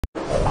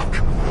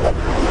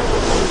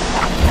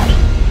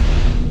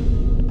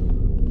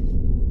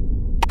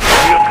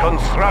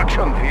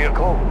construction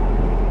vehicle.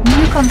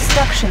 New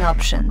construction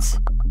options.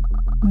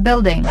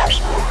 Building.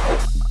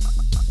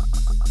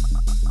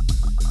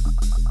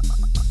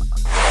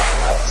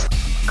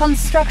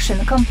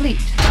 Construction complete.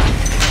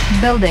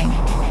 Building.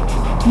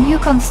 New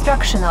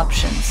construction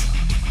options.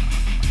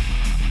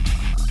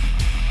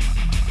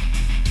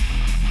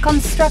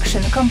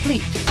 Construction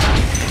complete.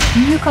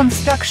 New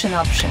construction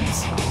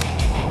options.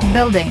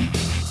 Building.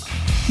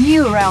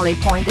 New rally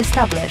point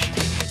established.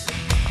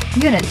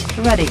 Unit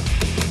ready.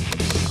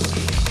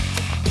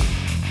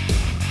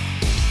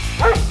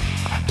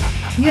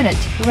 Unit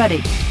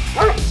ready.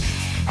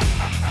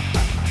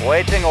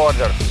 Waiting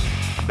orders.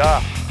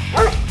 Da.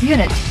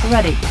 Unit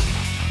ready.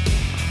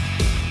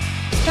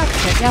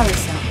 Structure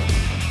garrison.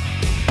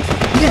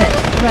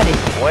 Unit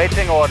ready.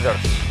 Waiting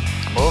orders.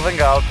 Moving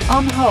out.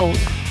 On hold.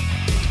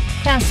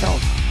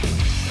 Cancelled.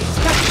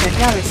 Structure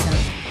garrison.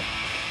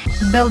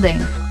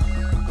 Building.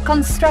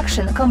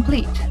 Construction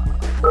complete.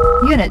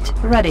 Unit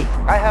ready.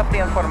 I have the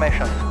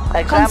information.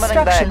 Examining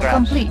Construction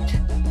diagrams.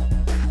 complete.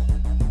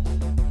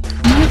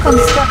 New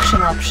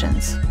construction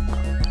options.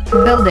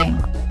 Building.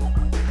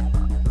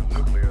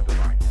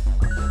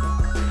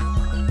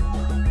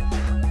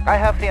 I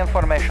have the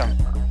information.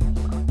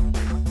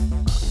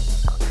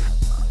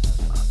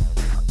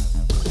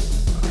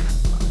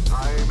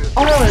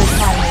 Oil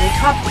refinery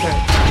captured.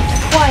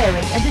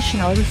 Acquiring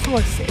additional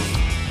resources.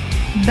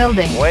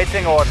 Building.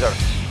 Waiting orders.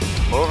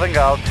 Moving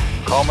out.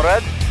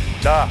 Comrade?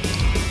 Da.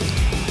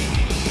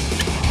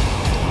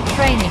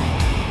 Training.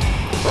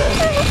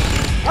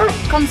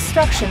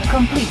 Construction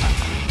complete.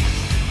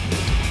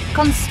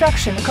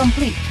 Construction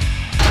complete.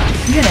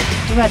 Unit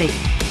ready.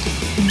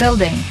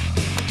 Building.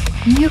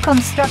 New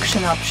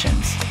construction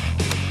options.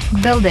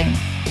 Building.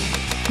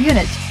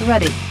 Unit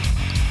ready.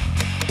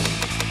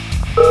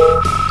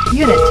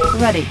 Unit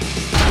ready.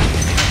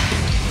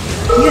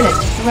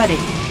 Unit ready.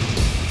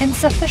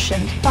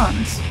 Insufficient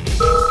funds.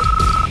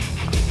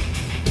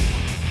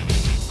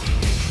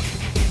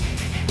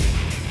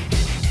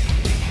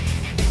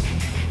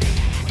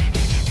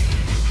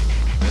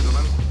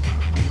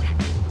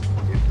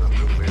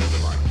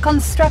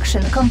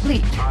 Construction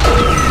complete.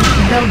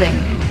 Building.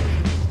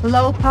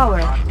 Low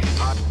power.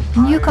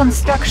 New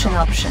construction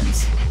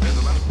options.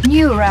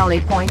 New rally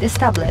point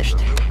established.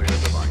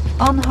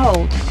 On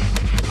hold.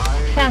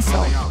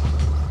 Cancel.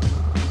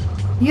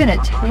 Unit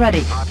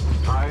ready.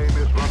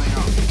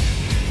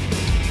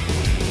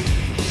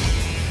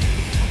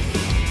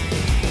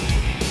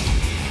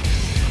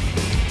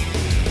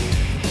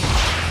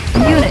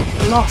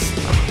 Unit lost.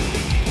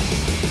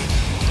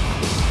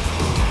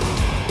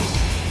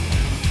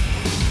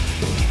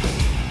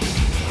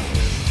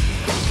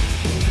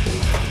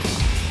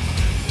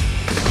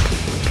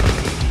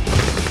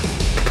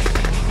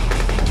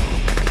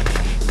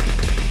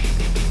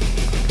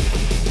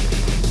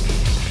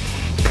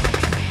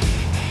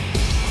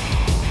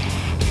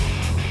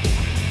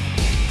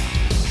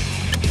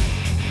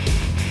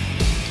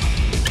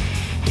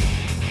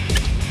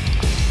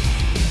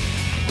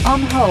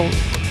 On hold.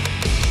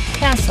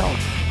 Cancelled.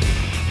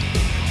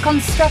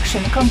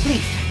 Construction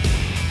complete.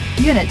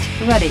 Unit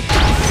ready.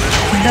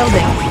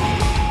 Building.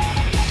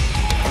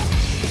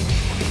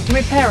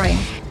 Repairing.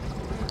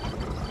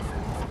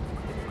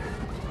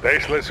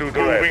 Baseless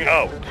moving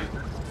out.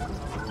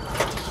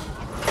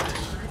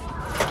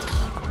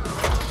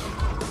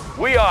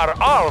 We are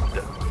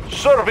armed.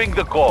 Serving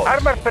the cause.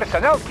 Armored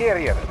personnel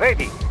carrier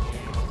ready.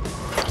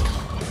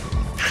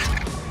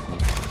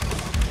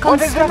 What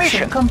is the Construction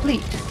mission?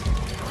 complete.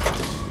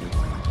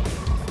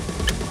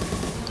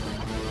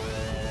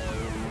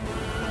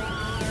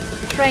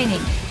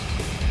 Training.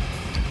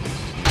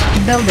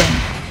 Building.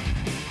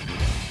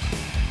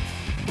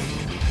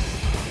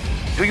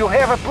 Do you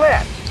have a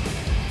plan?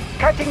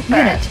 Cutting Unit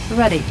path.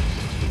 ready.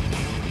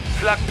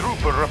 Flag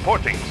trooper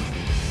reporting.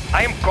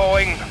 I am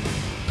going.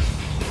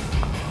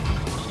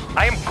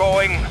 I am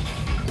going.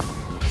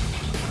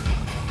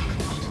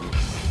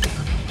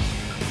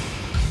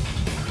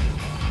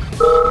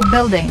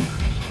 Building.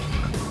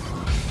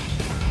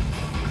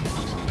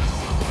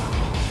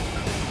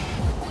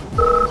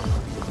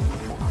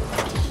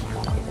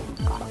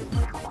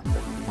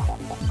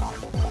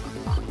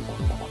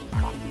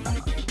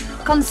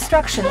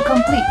 Construction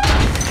complete.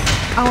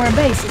 Our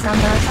base is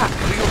under attack.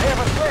 Do you have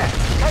a plan?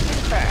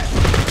 Cutting path.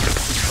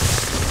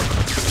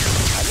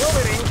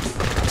 Maneuvering.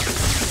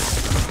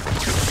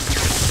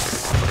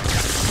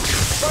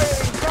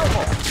 Firing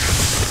salvo.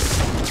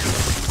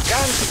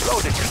 Guns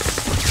loaded.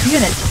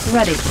 Unit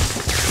ready.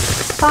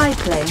 Spy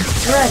plane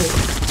ready.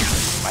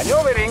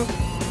 Maneuvering.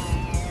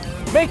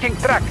 Making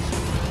tracks.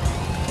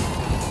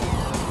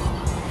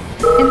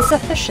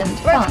 Insufficient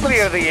Let's funds.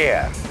 clear the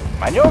air.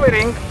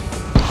 Maneuvering.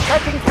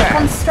 Cutting path.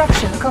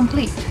 Construction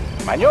complete.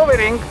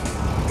 Maneuvering.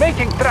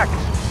 Making tracks.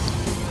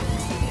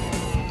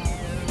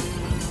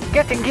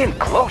 Getting in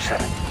closer.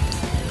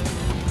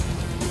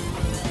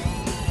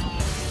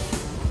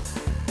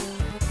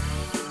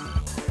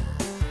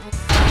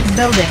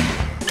 Building.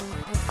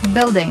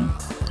 Building.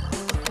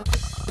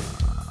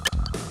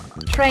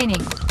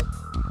 Training.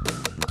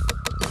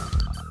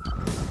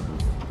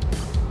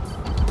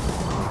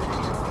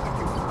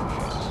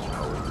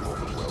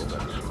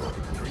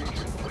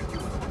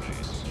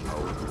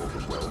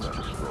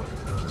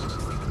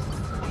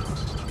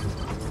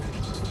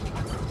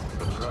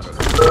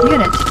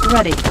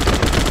 ready.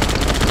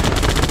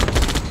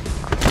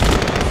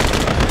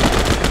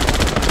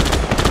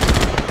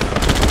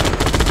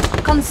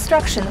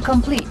 Construction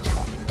complete.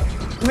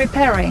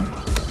 Repairing.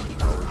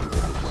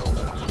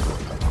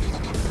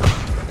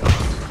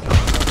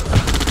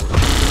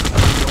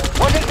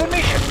 What is the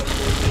mission?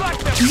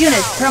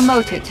 Unit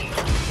promoted.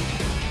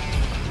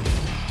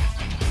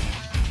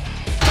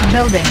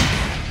 Building.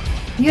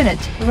 Unit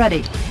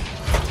ready.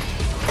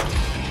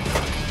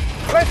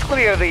 Let's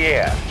clear the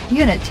air.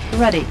 Unit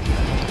ready.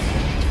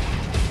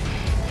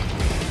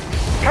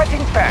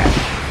 Cutting path.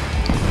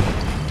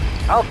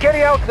 I'll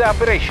carry out the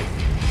operation.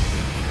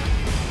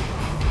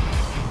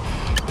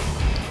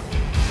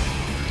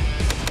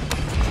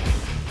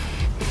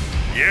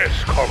 Yes,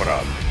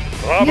 comrade.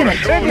 Unit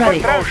Troubleshoot ready.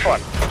 in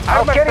motion.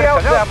 I'll carry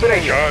out the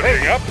operation.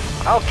 Charging up.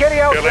 I'll carry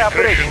out the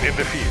Electrician operation. in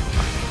the field.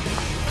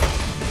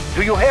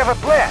 Do you have a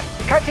plan?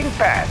 Cutting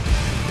path.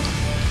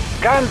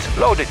 Guns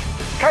loaded.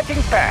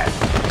 Cutting path.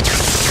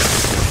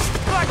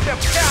 Lock them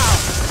down.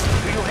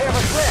 Do you have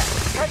a plan?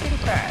 Cutting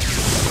path.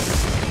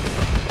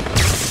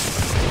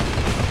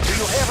 Do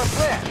you have a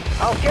plan?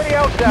 I'll carry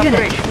out the Unit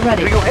operation.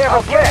 ready. Do you have a plan?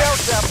 I'll carry out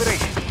the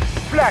operation.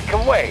 Black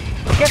away.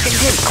 Getting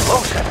in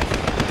closer.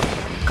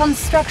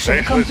 Construction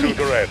Faceless complete.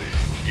 suit ready.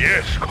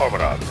 Yes,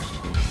 comrade.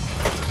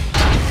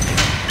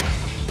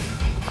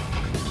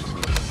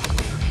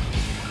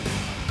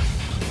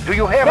 Do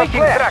you have a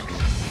plan? Tracks.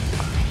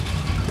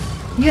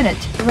 Unit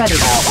ready.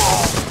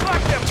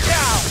 Lock them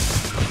down.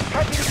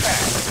 Cutting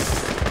path.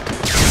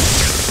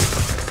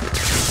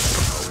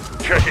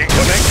 Checking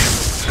connection.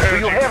 Do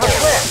you have a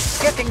plan?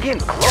 Getting in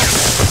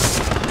closer.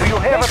 Do you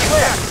have a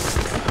plan?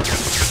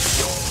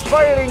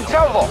 Firing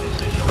salvo.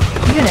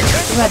 Unit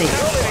ready.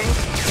 Maneuvering.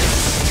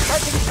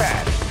 Cutting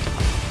path.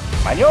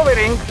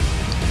 Maneuvering.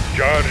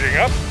 Charging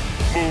up.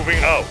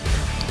 Moving out.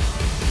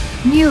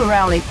 New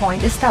rally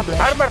point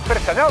established. Armored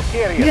personnel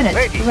carrier Unit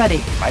ready.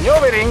 ready.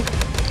 Maneuvering.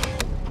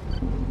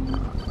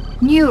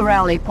 New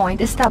rally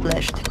point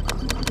established.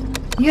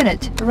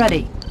 Unit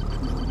ready.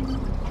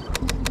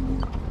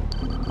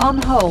 On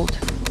hold.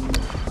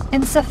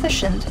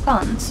 Insufficient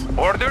funds.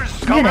 Orders,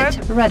 Unit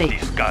ready.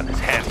 This gun is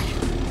heavy.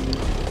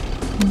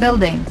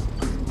 Building.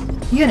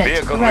 Unit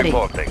Vehicle ready.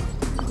 reporting.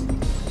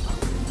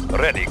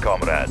 Ready,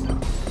 comrade.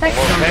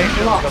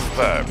 Technology lost.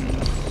 confirmed.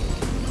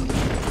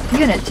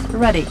 Unit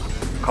ready.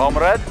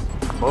 Comrade,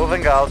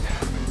 moving out.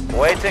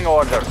 Waiting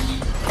orders.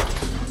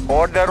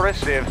 Order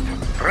received.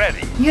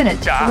 Ready.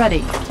 Unit Da.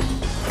 ready.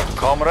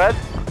 Comrade,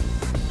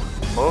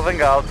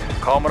 moving out.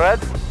 Comrade,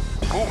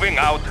 Moving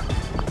out.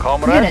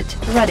 comrade. Unit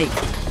ready.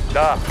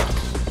 Da.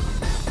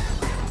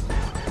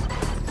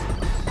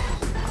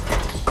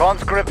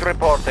 Conscript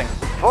reporting.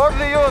 For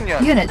the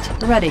Union. Unit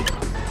ready.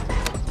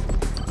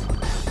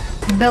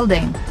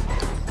 Building.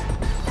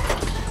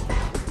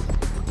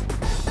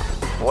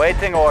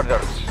 Waiting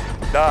orders.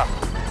 Da.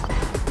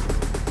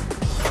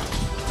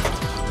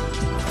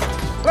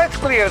 Let's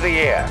clear the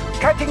air.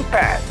 Cutting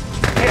path.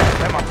 Tear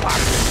them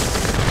apart.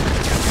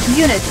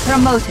 Unit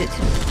promoted.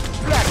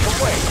 Black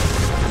away.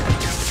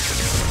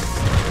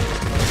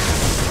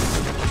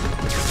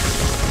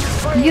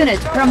 Unit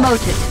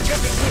promoted.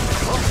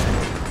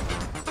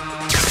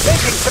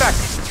 Making track.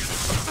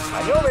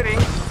 Maneuvering.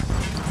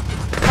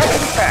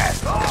 Cutting path.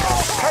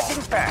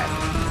 Cutting path.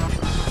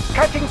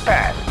 Cutting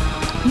path.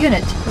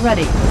 Unit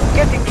ready.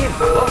 Getting in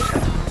closer.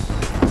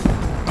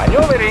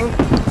 Maneuvering.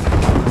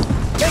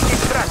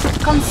 Making track.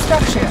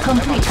 Construction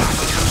complete.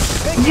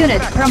 Making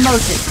Unit track.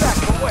 promoted. Back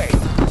away.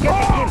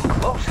 Getting in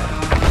closer.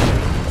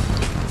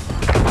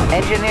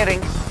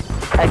 Engineering.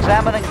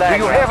 Examining Do diagram.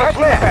 you have a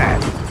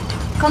plan?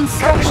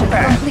 Construction Cutting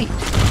back. complete.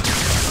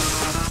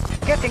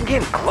 Getting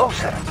in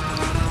closer.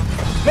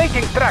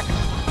 Making track.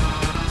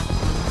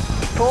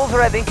 Tools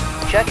ready.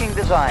 Checking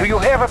design. Do you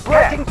have a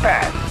plan? Cutting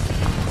path.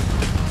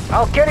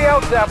 I'll carry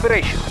out the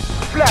operation.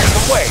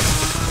 Flash away.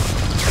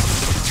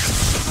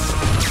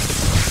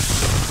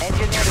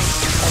 Engineering.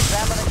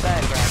 Examining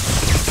diagram.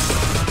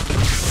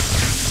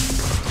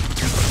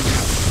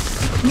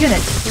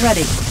 Unit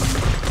ready.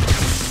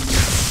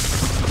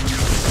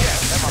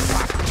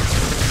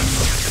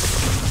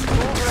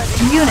 Tools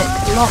ready. Unit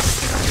lost.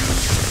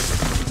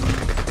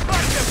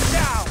 Knock them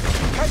down.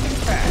 Cutting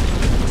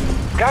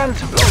path. Guns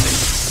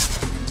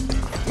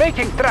loaded.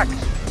 Making tracks.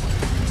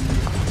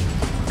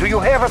 Do you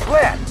have a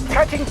plan?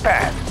 Cutting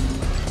path.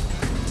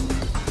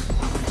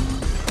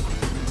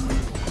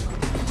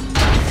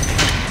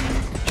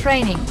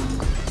 Training.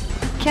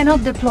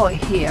 Cannot deploy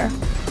here.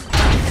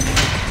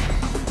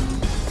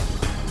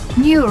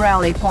 New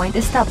rally point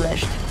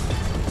established.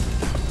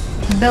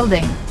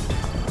 Building.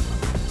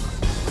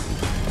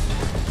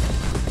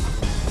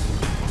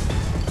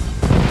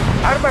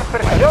 Armored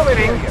personnel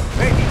ready.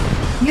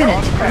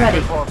 Unit ready.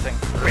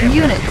 Reporting.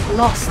 Unit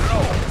lost.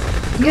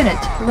 Unit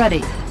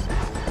ready.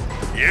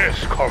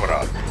 Yes,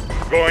 comrade.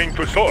 Going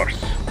to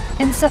source.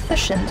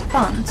 Insufficient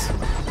funds.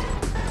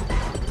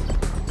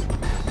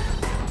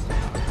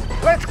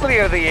 Let's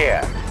clear the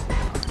air.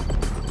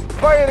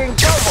 Firing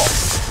salvo.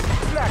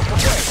 Black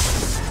away.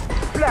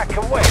 Black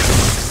away.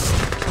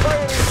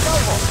 Firing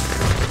salvo.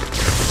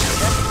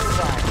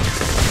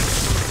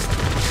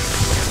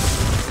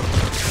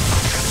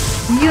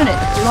 Unit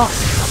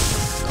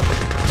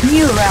lost.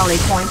 New rally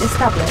point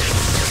established.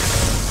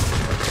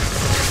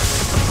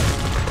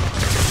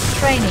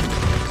 Training.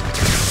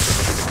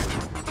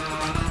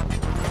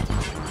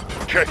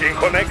 Checking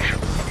connection.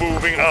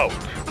 Moving out.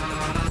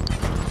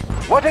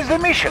 What is the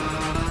mission?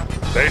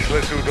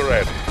 Baseless suit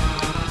ready.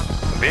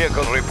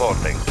 Vehicle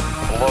reporting.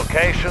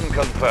 Location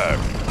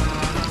confirmed.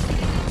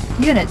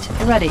 Unit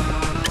ready.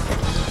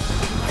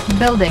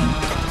 Building.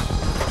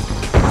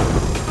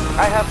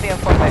 I have the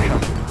information.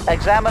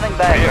 Examining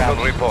diagrams.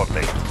 Vehicle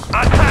reporting.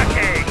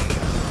 Attacking!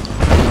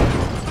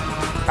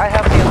 I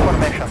have the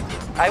information.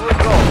 I will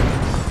go.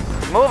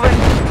 Moving.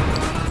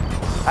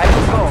 I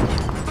will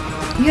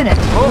go. Unit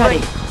Moving.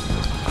 ready.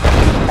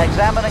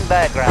 Examining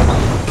diagrams.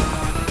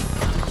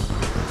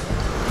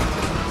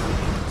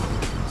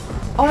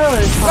 Oil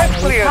Let's refinery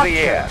clear the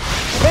air. captured.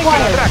 Making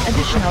Require tracks.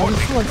 additional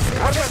resources.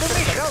 What is the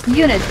mission?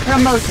 Unit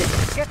promoted.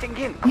 Getting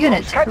in.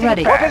 Unit Cutting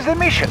ready. What is the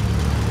mission?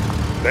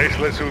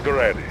 Baseless suit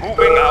ready.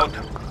 Moving out.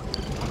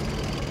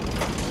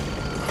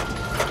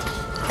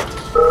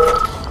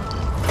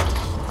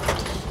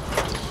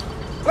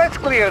 Let's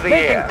clear the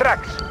air. Making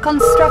tracks.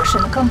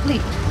 Construction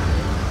complete.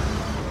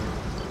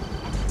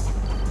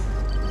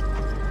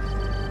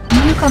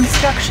 New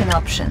construction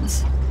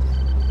options.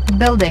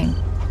 Building.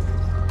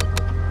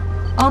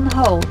 On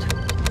hold.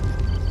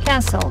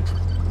 Cancelled.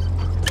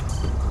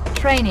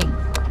 Training.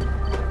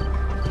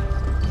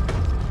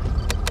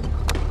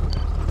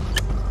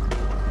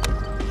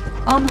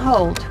 On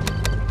hold.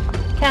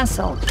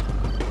 Cancelled.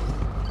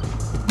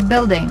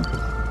 Building.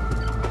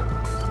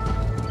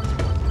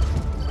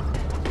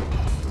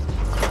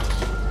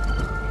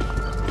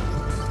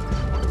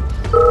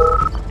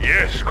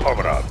 Yes,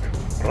 comrade.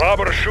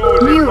 Rubber shoes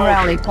in New motion.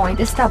 rally point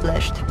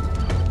established.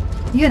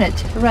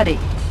 Unit ready.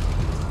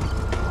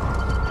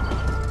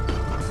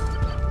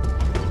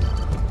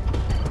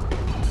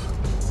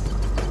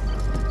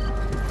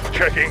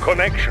 Checking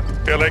connection.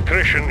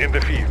 Electrician in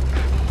the field.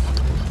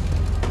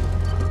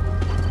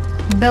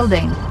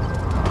 Building.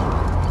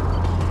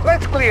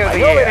 Let's clear the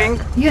air.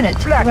 Unit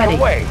Black ready.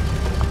 away.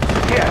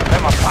 Here,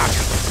 them apart.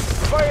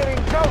 Firing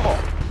salvo.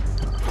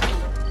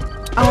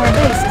 Our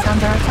base is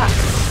under attack.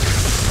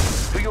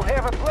 Do you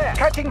have a plan?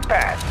 Cutting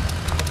path.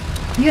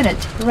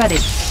 Unit ready.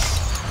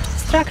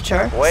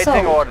 Structure Waiting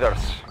sold. orders.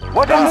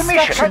 What is the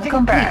mission? Construction Cutting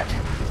complete.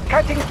 path.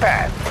 Cutting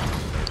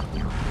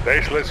path.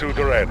 Baseless suit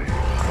ready.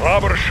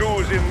 Rubber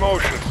shoes in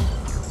motion.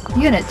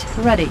 Unit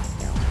ready.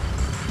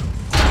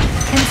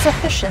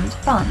 Insufficient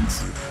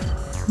funds.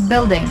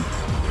 Building.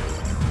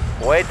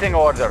 Waiting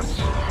orders.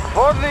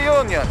 For the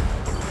Union.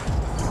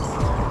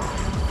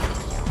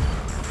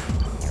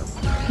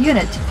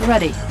 Unit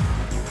ready.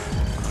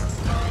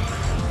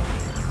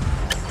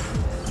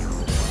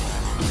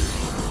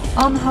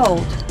 On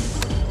hold.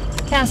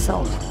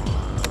 Cancelled.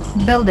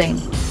 Building.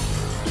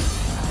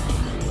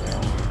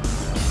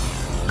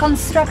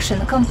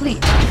 Construction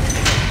complete.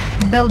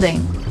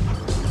 Building.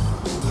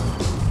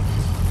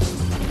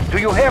 Do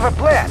you have a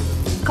plan?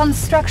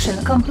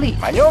 Construction complete.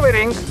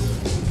 Maneuvering.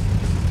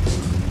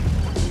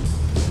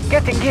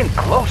 Getting in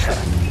closer.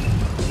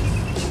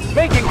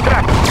 Making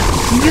tracks.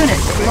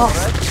 Unit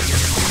lost.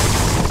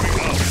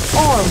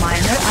 Ore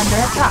miner under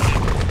attack.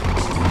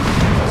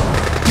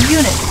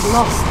 Unit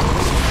lost.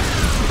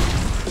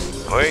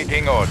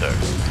 Waiting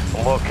orders.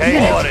 Location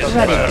Unit orders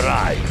ready.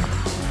 arrived.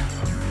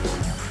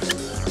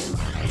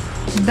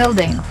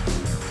 Building.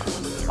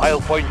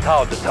 I'll point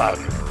out the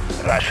target.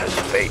 Russia's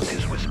fate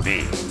is with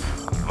me.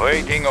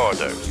 Waiting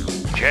orders.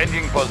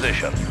 Changing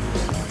position.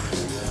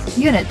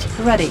 Unit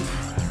ready.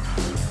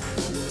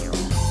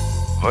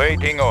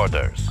 Waiting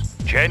orders.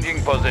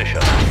 Changing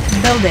position.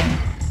 Building.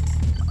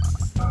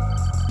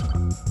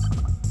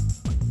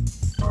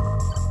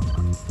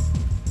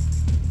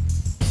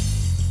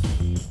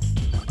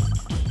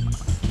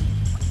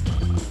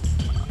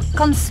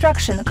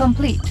 Construction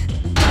complete.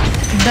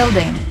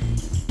 Building.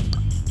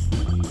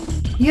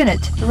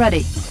 Unit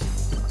ready.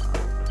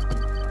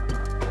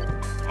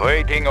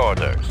 Waiting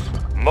orders.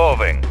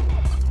 Moving.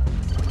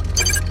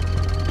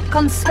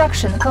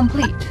 Construction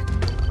complete.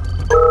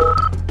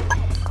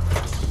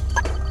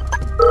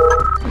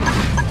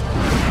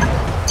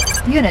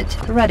 Unit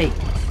ready.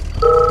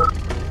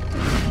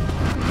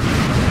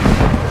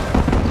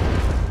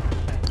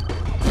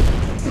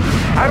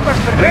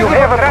 Do you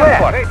have a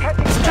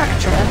plan?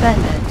 Structure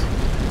abandoned.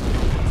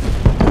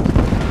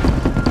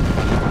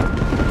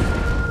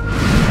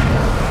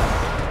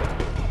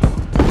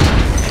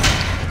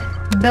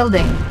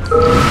 Building.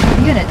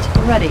 Unit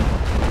ready.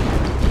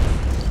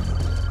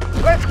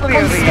 Let's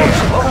clear the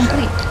Construction air.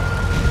 complete.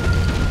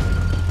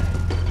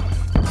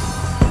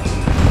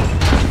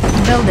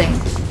 Building.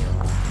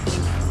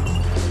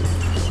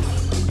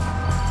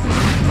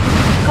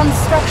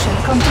 Construction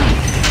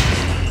complete.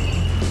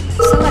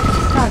 Select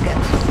target.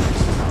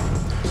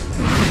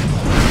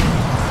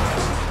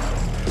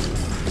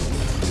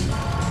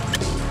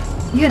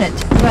 Unit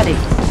ready.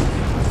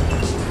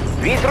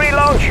 V3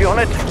 launch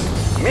unit.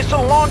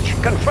 Missile launch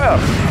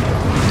confirmed.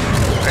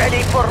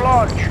 Ready for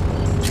launch.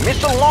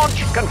 Missile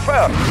launch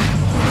confirmed.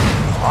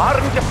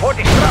 Armed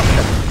 46.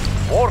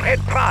 construction. Warhead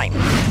prime.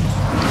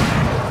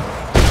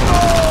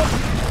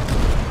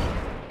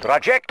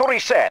 Trajectory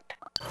set.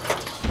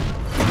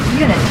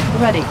 Unit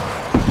ready.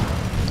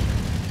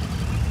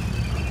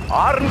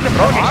 Armed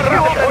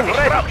for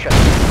destruction.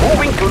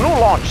 Moving to new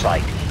launch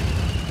site.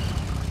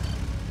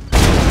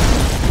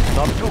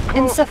 Not too close,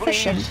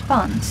 Insufficient please.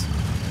 funds.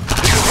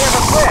 Do you have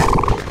a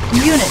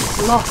plan? Unit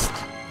lost.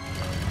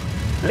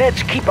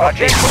 Let's keep our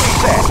trajectory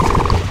set.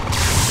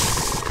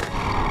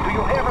 Do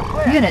you have a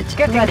plan? Unit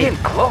Getting ready. in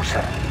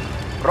closer.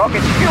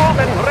 Rockets fueled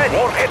and ready.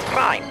 Warhead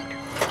primed.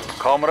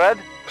 Comrade.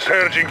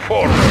 Surging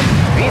forward.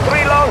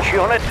 V3 launch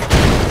unit.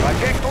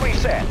 Trajectory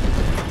set.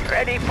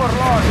 Ready for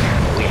launch.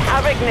 We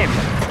have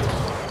ignition.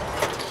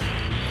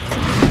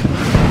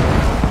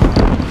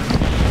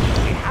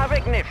 We have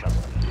ignition.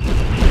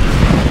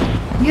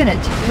 Unit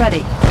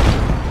ready.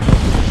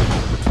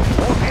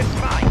 Warhead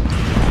prime.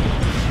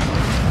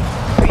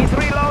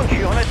 V3 launch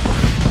unit.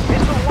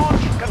 Missile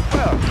launch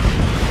confirmed.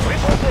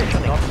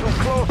 Repositioning. Not too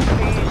close,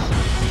 please.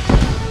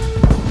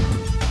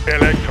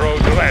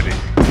 Electrodes ready.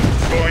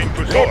 Going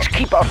to Let's source.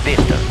 keep our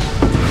distance.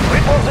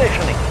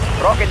 Repositioning.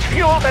 Rockets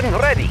fueled and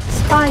ready.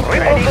 Spy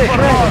plane Repositioning.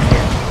 ready.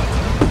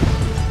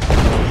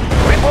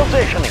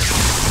 Repositioning.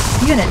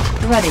 Unit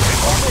ready.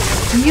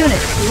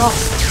 Unit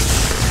lost.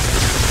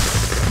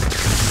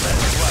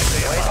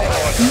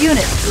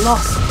 Unit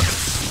lost.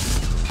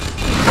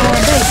 Our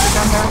base is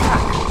under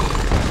attack.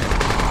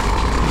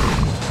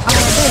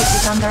 Our base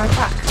is under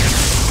attack.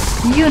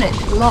 Unit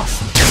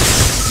lost.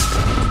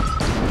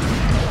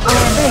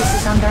 Our base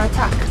is under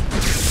attack.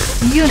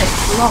 Unit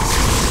lost.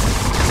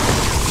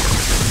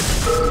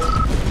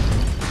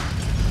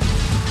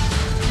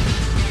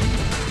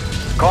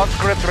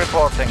 Conscript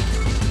reporting.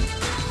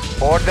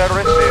 Order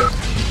received.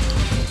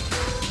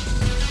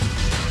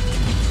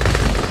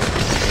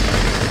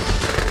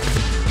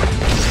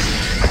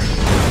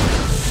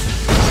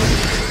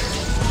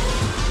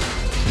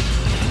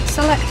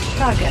 Select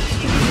target.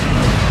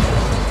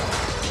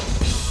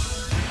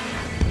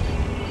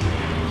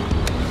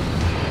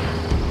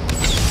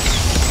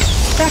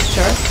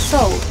 Structure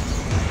sold.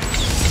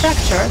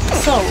 Structure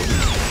sold.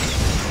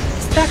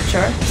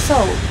 Structure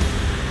sold.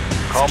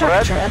 Comrade,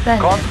 Structure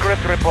abandoned.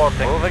 conscript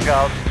reporting. Moving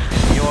out.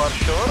 You are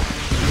sure?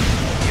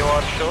 You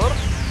are sure?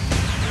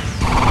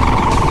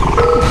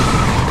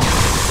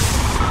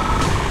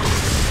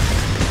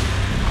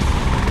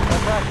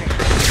 Attacking.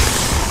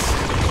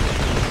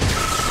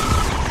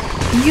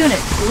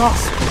 Unit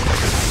lost.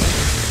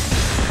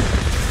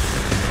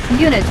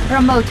 Unit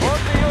promoted. What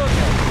do you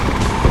do?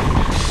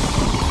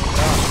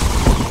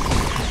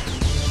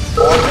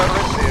 Order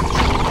received.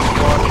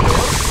 You are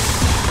sure?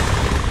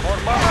 For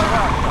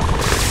Maharashtra.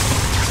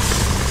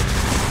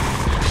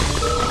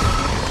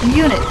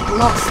 Unit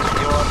lost.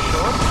 You are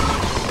sure?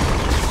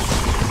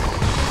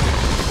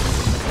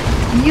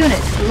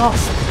 Unit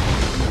lost.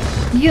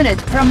 Unit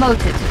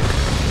promoted.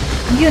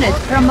 Unit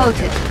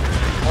promoted.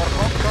 For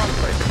home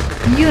country.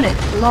 Unit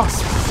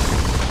lost.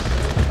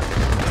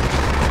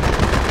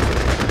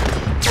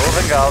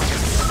 Moving out.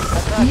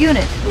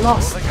 Unit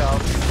lost. Moving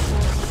out.